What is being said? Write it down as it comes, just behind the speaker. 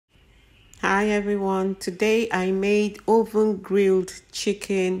Hi everyone, today I made oven grilled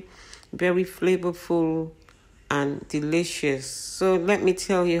chicken, very flavorful and delicious. So let me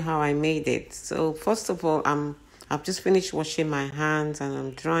tell you how I made it. So first of all, I've just finished washing my hands and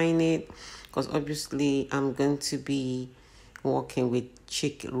I'm drying it because obviously I'm going to be working with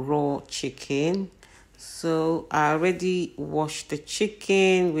raw chicken. So I already washed the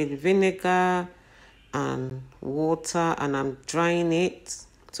chicken with vinegar and water and I'm drying it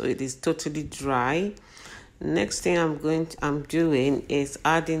so it is totally dry. Next thing I'm doing is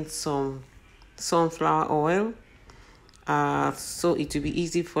adding some sunflower oil so it will be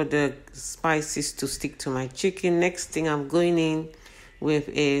easy for the spices to stick to my chicken. Next thing I'm going in with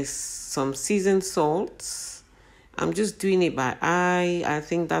is some seasoned salts. I'm just doing it by eye. I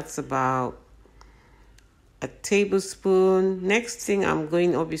think that's about a tablespoon. Next thing I'm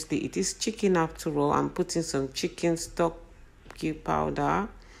going, obviously it is chicken after all, I'm putting some chicken stock cube powder,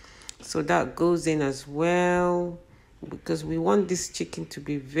 so that goes in as well because we want this chicken to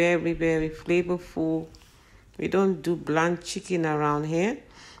be very, very flavorful. We don't do bland chicken around here.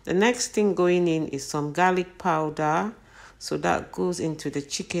 The next thing going in is some garlic powder, so that goes into the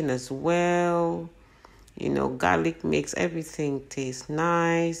chicken as well. You know, garlic makes everything taste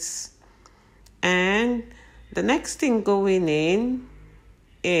nice. And the next thing going in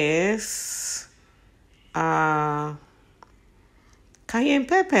is cayenne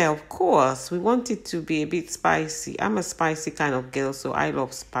pepper, of course. We want it to be a bit spicy. I'm a spicy kind of girl, so I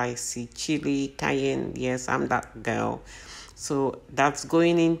love spicy. Chili, cayenne, yes, I'm that girl. So that's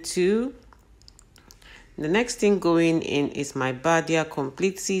going into. The next thing going in is my Badia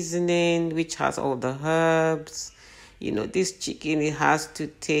complete seasoning, which has all the herbs. You know, this chicken, it has to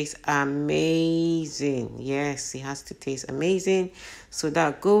taste amazing. Yes, it has to taste amazing. So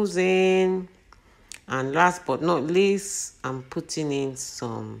that goes in. And last but not least, I'm putting in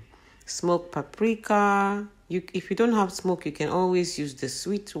some smoked paprika. If you don't have smoke, you can always use the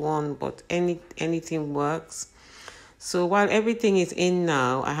sweet one, but anything works. So while everything is in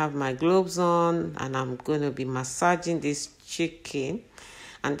now, I have my gloves on and I'm going to be massaging this chicken.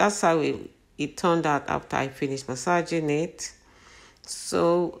 And that's how it turned out after I finished massaging it.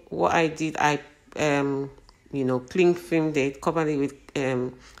 So what I did, I cling filmed it, covered it with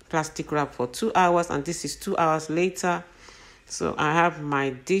plastic wrap for 2 hours, and this is 2 hours later. So I have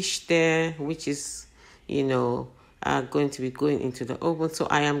my dish there, which is going to be going into the oven. So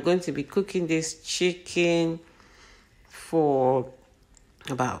I am going to be cooking this chicken for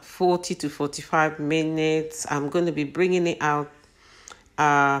about 40 to 45 minutes. I'm going to be bringing it out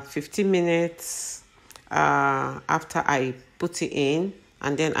 15 minutes after I put it in,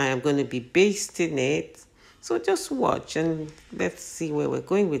 and then I am going to be basting it. So just watch and let's see where we're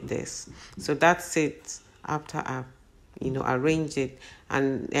going with this. So that's it after I arrange it.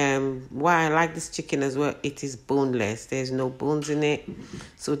 And why I like this chicken as well, it is boneless. There's no bones in it.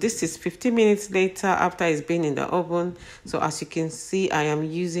 So this is 15 minutes later after it's been in the oven. So as you can see, I am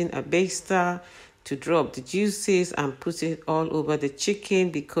using a baster to drop the juices and put it all over the chicken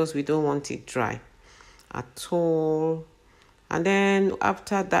because we don't want it dry at all. And then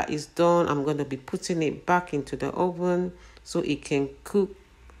after that is done, I'm going to be putting it back into the oven so it can cook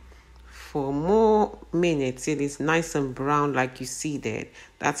for more minutes. It is nice and brown like you see there.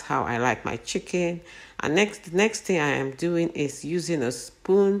 That's how I like my chicken. And next thing I am doing is using a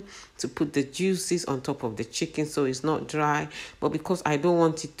spoon to put the juices on top of the chicken so it's not dry. But because I don't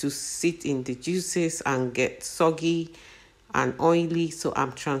want it to sit in the juices and get soggy and oily, so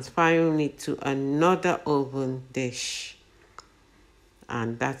I'm transferring it to another oven dish.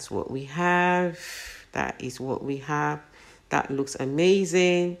 And that's what we have. That is what we have. That looks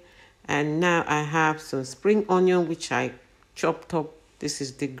amazing. And now I have some spring onion, which I chopped up. This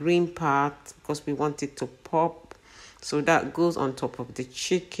is the green part because we want it to pop. So that goes on top of the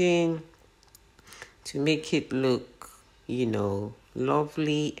chicken to make it look,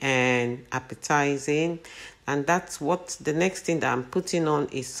 lovely and appetizing. And that's what the next thing that I'm putting on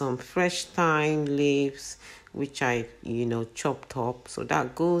is some fresh thyme leaves, which I, chopped up. So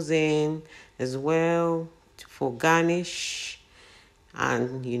that goes in as well for garnish.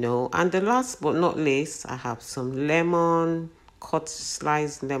 And, and the last but not least, I have some lemon,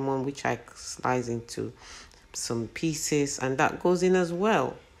 sliced lemon, which I slice into some pieces. And that goes in as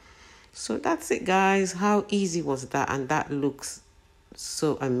well. So that's it, guys. How easy was that? And that looks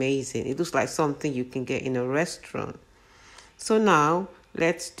so amazing. It looks like something you can get in a restaurant. So now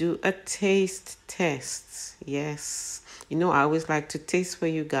let's do a taste test. Yes, I always like to taste for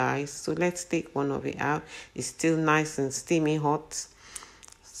you guys. So let's take one of it out. It's still nice and steamy hot.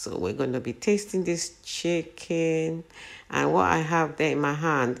 So we're going to be tasting this chicken. And what I have there in my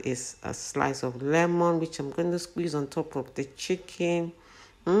hand is a slice of lemon, which I'm going to squeeze on top of the chicken.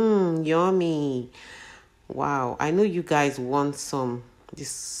 Yummy. Wow, I know you guys want some.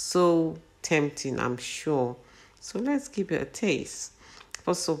 It's so tempting, I'm sure. So let's give it a taste.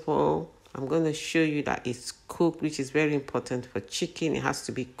 First of all, I'm going to show you that it's cooked, which is very important for chicken. It has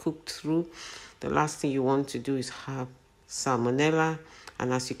to be cooked through. The last thing you want to do is have salmonella.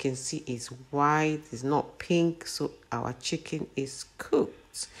 And as you can see, it's white, it's not pink. So our chicken is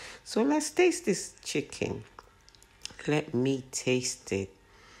cooked. So let's taste this chicken. Let me taste it.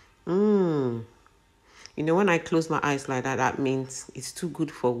 You know, when I close my eyes like that, that means it's too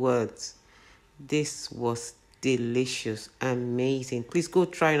good for words. This was delicious, amazing. Please go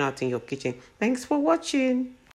try it out in your kitchen. Thanks for watching.